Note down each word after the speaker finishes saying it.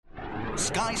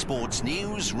Sky Sports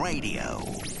News Radio.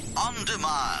 On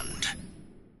demand.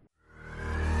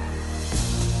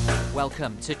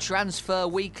 Welcome to Transfer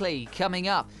Weekly. Coming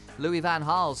up, Louis Van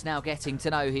Gaal's now getting to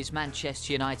know his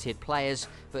Manchester United players,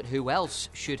 but who else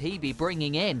should he be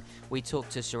bringing in? We talk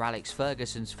to Sir Alex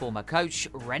Ferguson's former coach,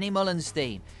 Rene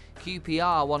Meulensteen.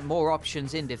 QPR want more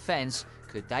options in defence.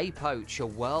 Could they poach a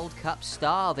World Cup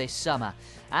star this summer?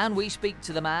 And we speak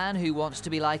to the man who wants to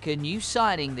be like a new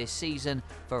signing this season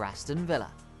for Aston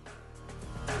Villa.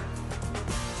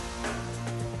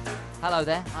 Hello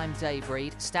there, I'm Dave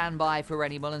Reed. Stand by for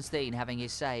Rene Meulensteen having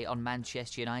his say on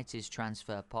Manchester United's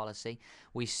transfer policy.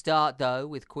 We start, though,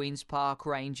 with Queen's Park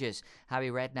Rangers. Harry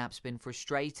Redknapp's been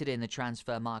frustrated in the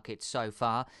transfer market so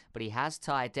far, but he has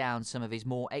tied down some of his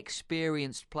more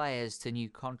experienced players to new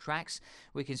contracts.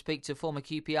 We can speak to former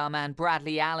QPR man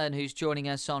Bradley Allen, who's joining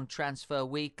us on Transfer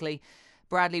Weekly.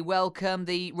 Bradley, welcome.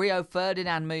 The Rio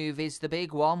Ferdinand move is the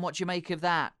big one. What do you make of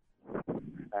that?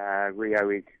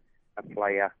 Rio is a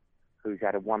player who's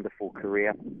had a wonderful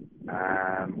career,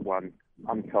 won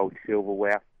untold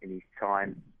silverware in his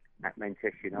time at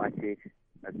Manchester United,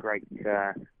 a great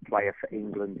player for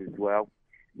England as well,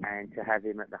 and to have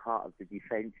him at the heart of the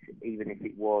defence, even if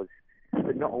it was,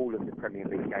 but not all of the Premier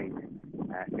League games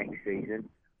next season,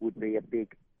 would be a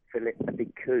big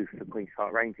coup for Queen's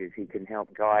Park Rangers. He can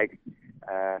help guide,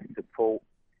 support,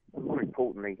 and more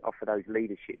importantly, offer those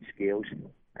leadership skills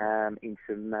in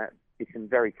some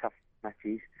very tough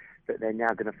matches that they're now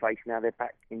going to face now they're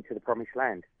back into the promised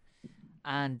land.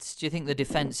 And do you think the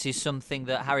defence is something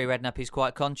that Harry Redknapp is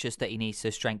quite conscious that he needs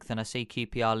to strengthen? I see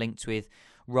QPR linked with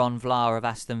Ron Vlaar of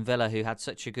Aston Villa, who had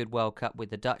such a good World Cup with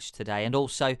the Dutch today. And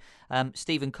also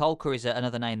Stephen Colker is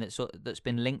another name that's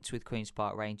been linked with Queen's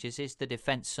Park Rangers. Is the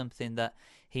defence something that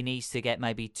he needs to get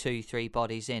maybe 2-3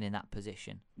 bodies in that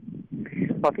position?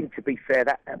 I think, to be fair,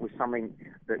 that was something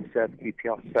that served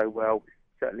QPR so well,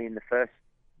 certainly in the first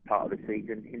part of the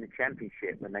season in the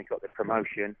Championship when they got the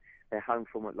promotion. Their home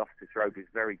form at Loftus Road was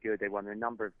very good. They won a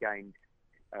number of games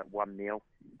at 1-0,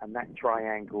 and that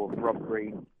triangle of Rob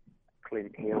Green,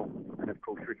 Clint Hill and of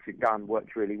course Richard Dunn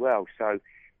worked really well. So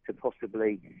to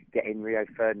possibly get in Rio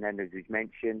Ferdinand, as we've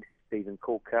mentioned, Stephen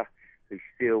Colker, who's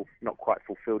still not quite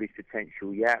fulfilled his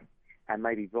potential yet, and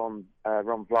maybe Ron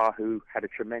Vlaar, who had a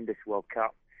tremendous World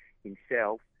Cup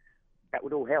himself, that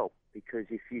would all help, because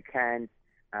if you can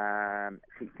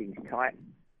keep things tight,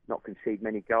 not concede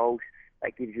many goals,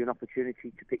 that gives you an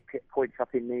opportunity to pick points up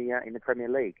in the Premier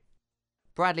League.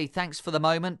 Bradley, thanks for the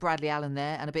moment. Bradley Allen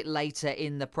there. And a bit later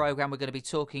in the programme, we're going to be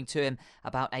talking to him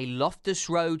about a Loftus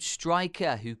Road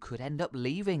striker who could end up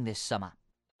leaving this summer.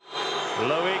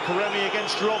 Loic Remy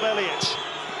against Rob Elliott.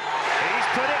 He's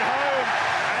put it home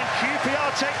and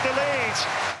QPR take the lead.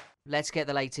 Let's get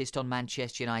the latest on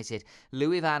Manchester United.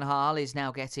 Louis Van Gaal is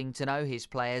now getting to know his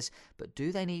players, but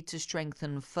do they need to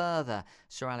strengthen further?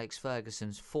 Sir Alex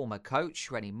Ferguson's former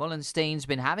coach, Rene Meullensteen's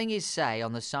been having his say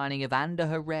on the signing of Ander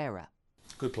Herrera.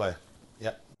 Good player,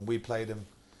 yeah. We played him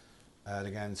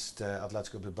against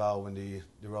Atletico Bilbao in the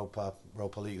Europa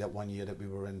League that one year that we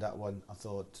were in. That one, I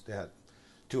thought they had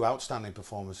two outstanding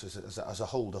performances as a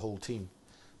whole, the whole team.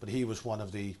 But he was one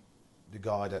of the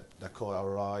guy that caught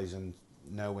our eyes, and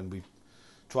when we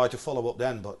tried to follow up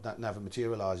then, but that never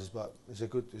materialises. But it's a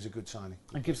good signing.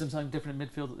 And gives them something different in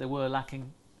midfield that they were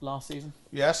lacking last season.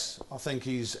 Yes, I think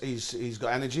he's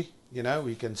got energy.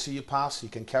 He can see a pass, he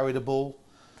can carry the ball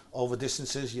over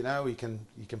distances. He can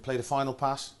play the final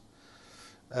pass.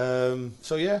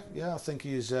 So yeah, I think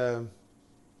he's a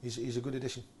good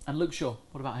addition. And Luke Shaw,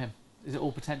 what about him? Is it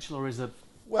all potential, or is it?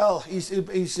 Well, he's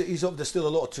up. There's still a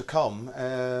lot to come.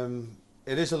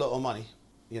 It is a lot of money,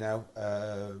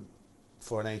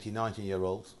 for an 18,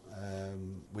 19-year-old,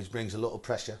 which brings a lot of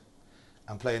pressure.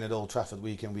 And playing at Old Trafford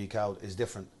week in, week out is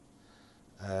different.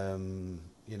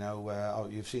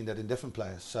 You've seen that in different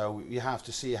players. So you have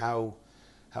to see how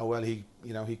well he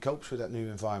copes with that new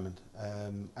environment,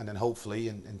 and then hopefully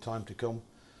in time to come,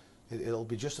 it'll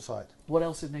be justified. What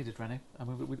else is needed, Rene? I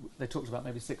mean, they talked about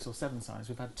maybe 6 or 7 signings.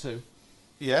 We've had 2.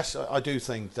 Yes, I do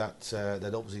think that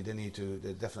obviously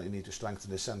they definitely need to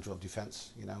strengthen the centre of defence.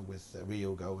 With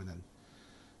Rio going and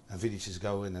Vidic is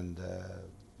going, and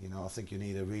I think you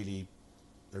need a really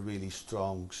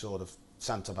strong sort of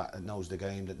centre back that knows the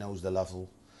game, that knows the level,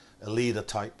 a leader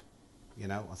type.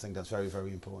 I think that's very,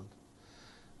 very important.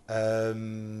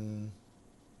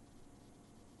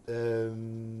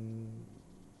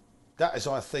 That is,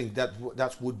 I think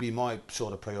that would be my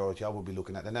sort of priority. I would be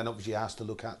looking at, and then obviously has to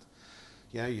look at.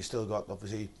 You still got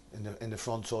obviously in the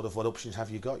front sort of what options have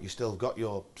you got? You still got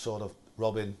your sort of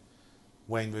Robin,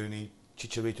 Wayne Rooney,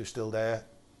 Chicharito still there.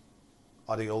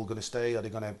 Are they all going to stay? Are they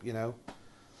going to, you know?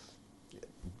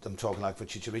 I'm talking like for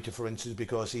Chicharito, for instance,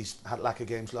 because he's had lack of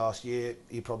games last year.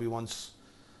 He probably wants,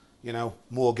 you know,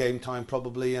 more game time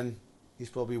probably, and he's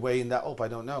probably weighing that up. I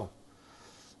don't know.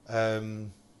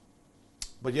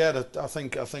 But yeah, I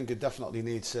think it definitely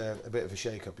needs a bit of a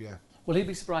shake-up. Yeah. Well, he'd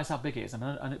be surprised how big it is. I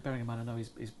mean, bearing in mind, I know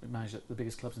he's managed the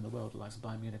biggest clubs in the world, like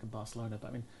Bayern Munich and Barcelona. But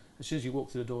I mean, as soon as you walk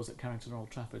through the doors at Carrington or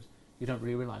Old Trafford, you don't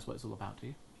really realise what it's all about, do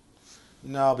you?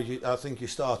 No, but I think you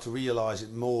start to realise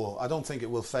it more. I don't think it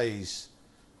will phase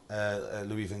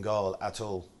Louis Van Gaal at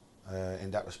all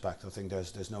in that respect. I think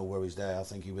there's no worries there. I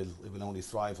think he will only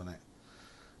thrive on it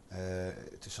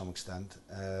to some extent.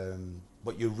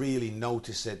 But you really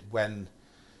notice it when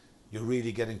you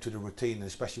really get into the routine,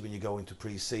 especially when you go into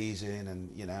pre-season, and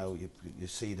you know you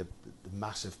see the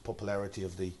massive popularity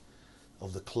of the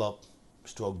club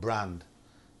stroke brand.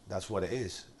 That's what it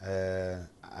is,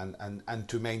 and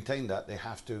to maintain that, they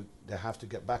have to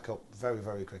get back up very,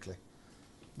 very quickly.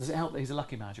 Does it help that he's a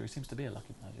lucky manager? He seems to be a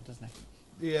lucky manager, doesn't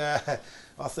he? Yeah,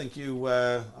 I think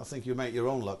you make your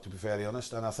own luck, to be fairly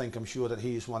honest, and I'm sure that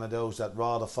he is one of those that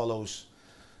rather follows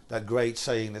that great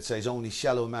saying that says only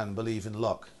shallow men believe in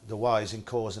luck, the wise in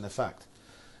cause and effect.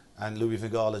 And Louis Van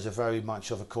Gaal is a very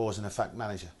much of a cause and effect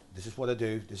manager. This is what I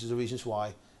do, this is the reasons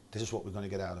why, this is what we're going to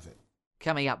get out of it.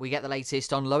 Coming up, we get the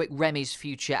latest on Loic Remy's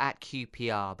future at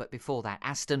QPR. But before that,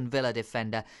 Aston Villa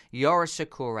defender Yoris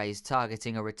Sakure is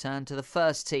targeting a return to the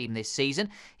first team this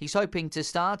season. He's hoping to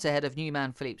start ahead of new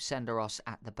man Philippe Senderos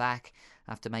at the back.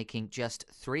 After making just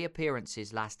 3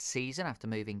 appearances last season after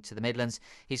moving to the Midlands,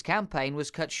 his campaign was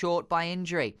cut short by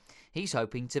injury. He's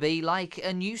hoping to be like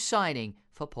a new signing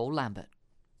for Paul Lambert.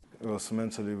 It was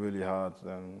mentally really hard,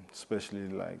 especially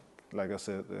like I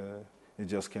said, you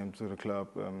just came to the club,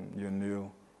 you're new,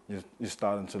 you're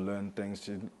starting to learn things,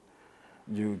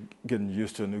 you're getting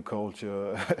used to a new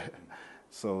culture.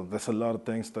 So there's a lot of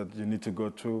things that you need to go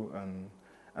through,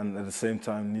 and at the same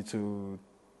time need to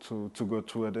go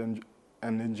through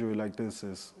an injury like this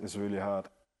is really hard.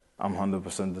 I'm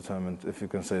 100% determined, if you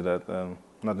can say that.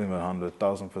 Not even 100,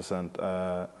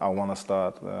 1,000%. I want to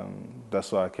start.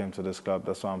 That's why I came to this club.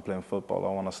 That's why I'm playing football. I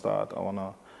want to start.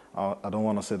 I don't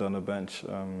want to sit on the bench.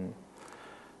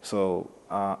 So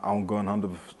I'm going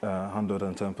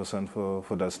 110%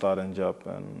 for that starting job,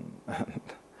 and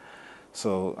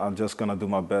so I'm just gonna do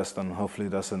my best, and hopefully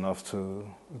that's enough to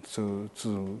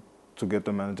get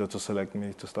the manager to select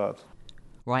me to start.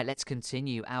 Right, let's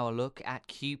continue our look at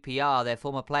QPR. Their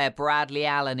former player Bradley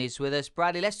Allen is with us.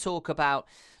 Bradley, let's talk about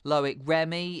Loic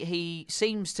Remy. He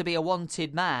seems to be a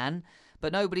wanted man,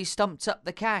 but nobody's stumped up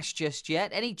the cash just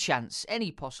yet.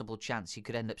 Any possible chance he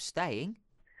could end up staying?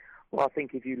 Well, I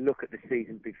think if you look at the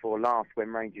season before last, when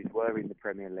Rangers were in the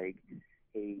Premier League,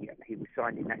 he was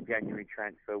signed in that January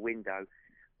transfer window.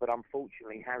 But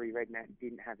unfortunately, Harry Redknapp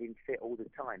didn't have him fit all the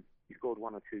time. He scored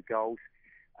 1 or 2 goals.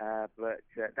 But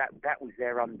that was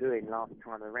their undoing last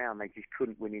time around. They just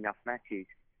couldn't win enough matches.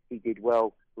 He did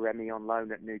well, Remy, on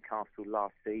loan at Newcastle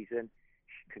last season.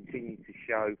 Continued to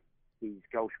show his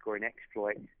goal-scoring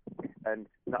exploits. And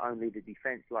not only the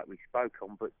defence, like we spoke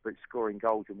on, but scoring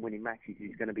goals and winning matches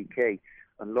is going to be key.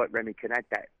 And Loic Remy can add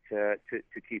that to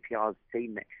QPR's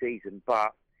team next season.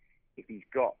 But if he's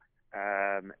got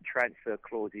transfer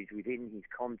clauses within his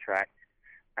contract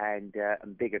and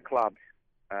bigger clubs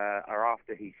are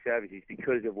after his services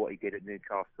because of what he did at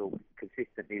Newcastle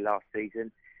consistently last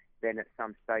season, then at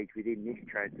some stage within this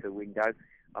transfer window,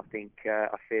 I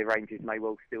fear Rangers may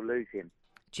well still lose him.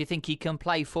 Do you think he can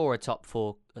play for a top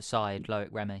 4 side, Loic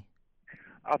Remy?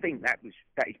 I think that is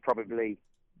probably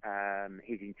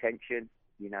his intention.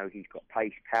 You know, he's got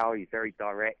pace, power, he's very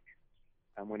direct,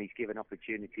 and when he's given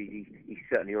opportunities, he's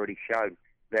certainly already shown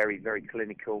very, very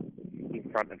clinical in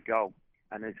front of goal.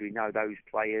 And as we know, those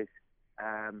players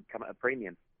come at a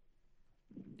premium.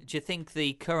 Do you think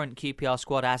the current QPR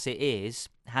squad as it is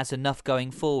has enough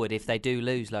going forward if they do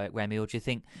lose Loic Remy, or do you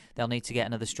think they'll need to get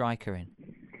another striker in?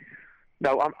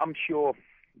 No, I'm sure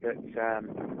that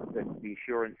the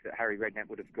assurance that Harry Redknapp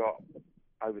would have got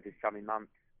over the coming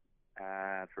months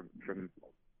from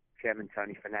Chairman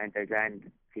Tony Fernandez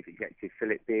and Chief Executive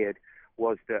Philip Beard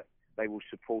was that they will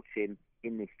support him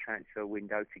in this transfer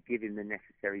window to give him the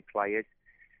necessary players.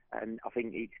 And I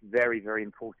think it's very, very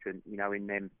important, you know, in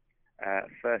them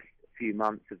first few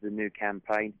months of the new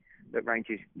campaign that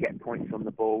Rangers get points on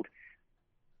the board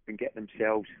and get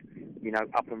themselves, you know,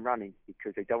 up and running,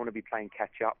 because they don't want to be playing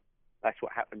catch-up. That's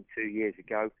what happened 2 years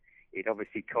ago. It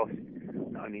obviously cost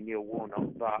not only Neil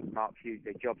Warnock but Mark Hughes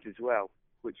their jobs as well,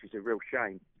 which was a real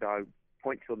shame. So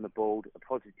points on the board, a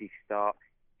positive start,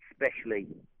 especially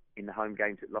in the home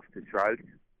games at Loftus Road.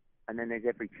 and then there's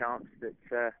every chance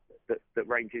that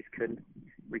Rangers can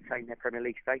retain their Premier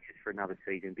League status for another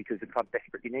season because the club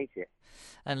desperately needs it.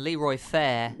 And Leroy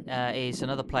Fair is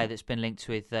another player that's been linked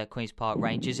with Queen's Park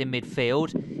Rangers in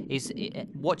midfield.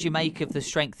 What do you make of the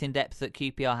strength in depth that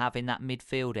QPR have in that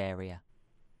midfield area?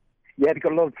 Yeah, they've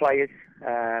got a lot of players.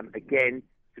 Again,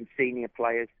 some senior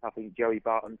players. I think Joey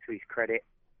Barton, to his credit,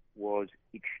 was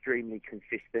extremely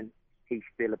consistent. He's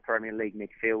still a Premier League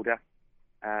midfielder.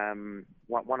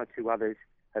 One or two others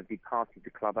have departed the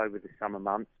club over the summer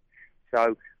months.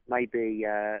 So maybe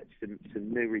some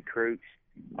new recruits.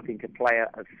 I think a player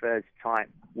of Fair's type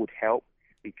would help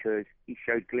because he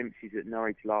showed glimpses at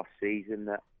Norwich last season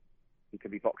that he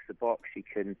can be box to box. He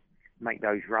can make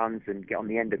those runs and get on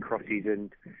the end of crosses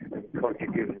and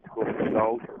contribute and score some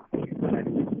goals.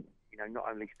 And, you know, not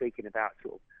only speaking about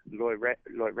sort of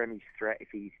Lloyd Remy's threat if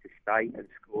he used to stay and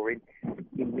scoring,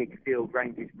 in midfield,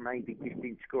 Rangers maybe just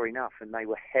didn't score enough, and they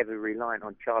were heavily reliant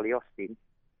on Charlie Austin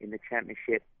in the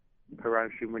Championship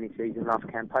promotion winning season last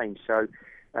campaign. So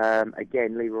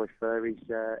again, Leroy Fair is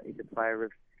a player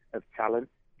of talent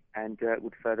and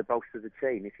would further bolster the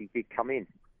team if he did come in.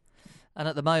 And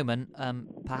at the moment,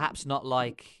 perhaps not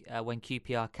like when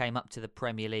QPR came up to the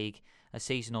Premier League a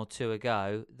season or two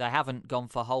ago, they haven't gone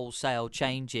for wholesale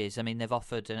changes. I mean, they've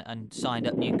offered and signed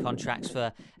up new contracts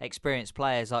for experienced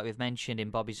players, like we've mentioned in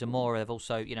Bobby Zamora. They've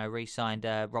also, re-signed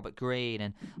Robert Green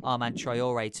and Armand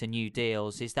Traore to new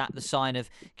deals. Is that the sign of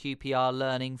QPR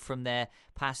learning from their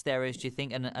past errors, do you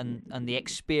think? And the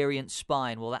experienced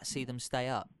spine, will that see them stay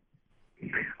up?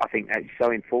 I think that's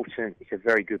so important. It's a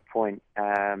very good point.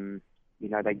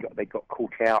 They got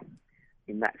caught out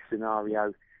in that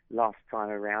scenario last time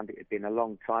around. It had been a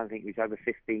long time. I think it was over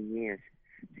 15 years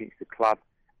since the club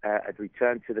had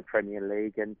returned to the Premier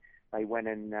League, and they went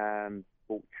and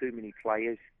bought too many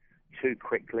players too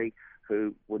quickly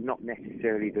who were not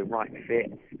necessarily the right fit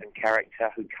and character,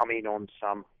 who come in on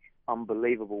some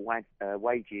unbelievable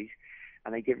wages,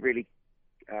 and they didn't really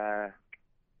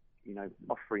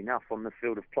offer enough on the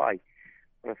field of play.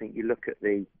 But I think you look at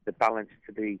the balance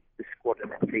to the squad of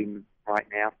that team right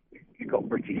now. He's got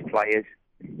British players.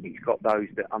 He's got those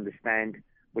that understand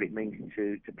what it means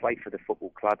to play for the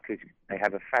football club, because they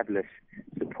have a fabulous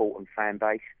support and fan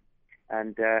base.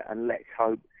 And let's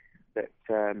hope that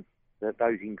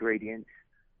those ingredients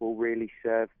will really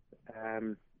serve,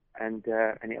 and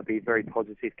it'll be a very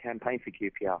positive campaign for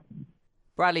QPR.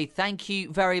 Bradley, thank you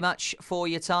very much for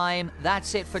your time.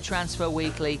 That's it for Transfer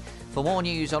Weekly. For more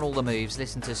news on all the moves,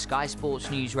 listen to Sky Sports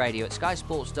News Radio at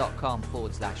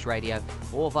skysports.com/radio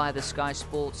or via the Sky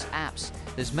Sports apps.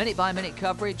 There's minute-by-minute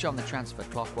coverage on the Transfer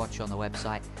Clock Watch on the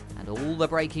website and all the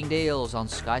breaking deals on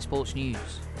Sky Sports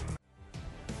News.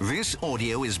 This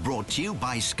audio is brought to you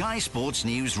by Sky Sports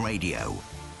News Radio.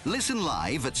 Listen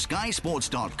live at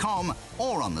skysports.com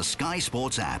or on the Sky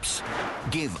Sports apps.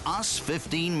 Give us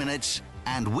 15 minutes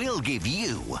and we'll give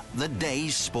you the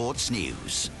day's sports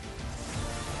news.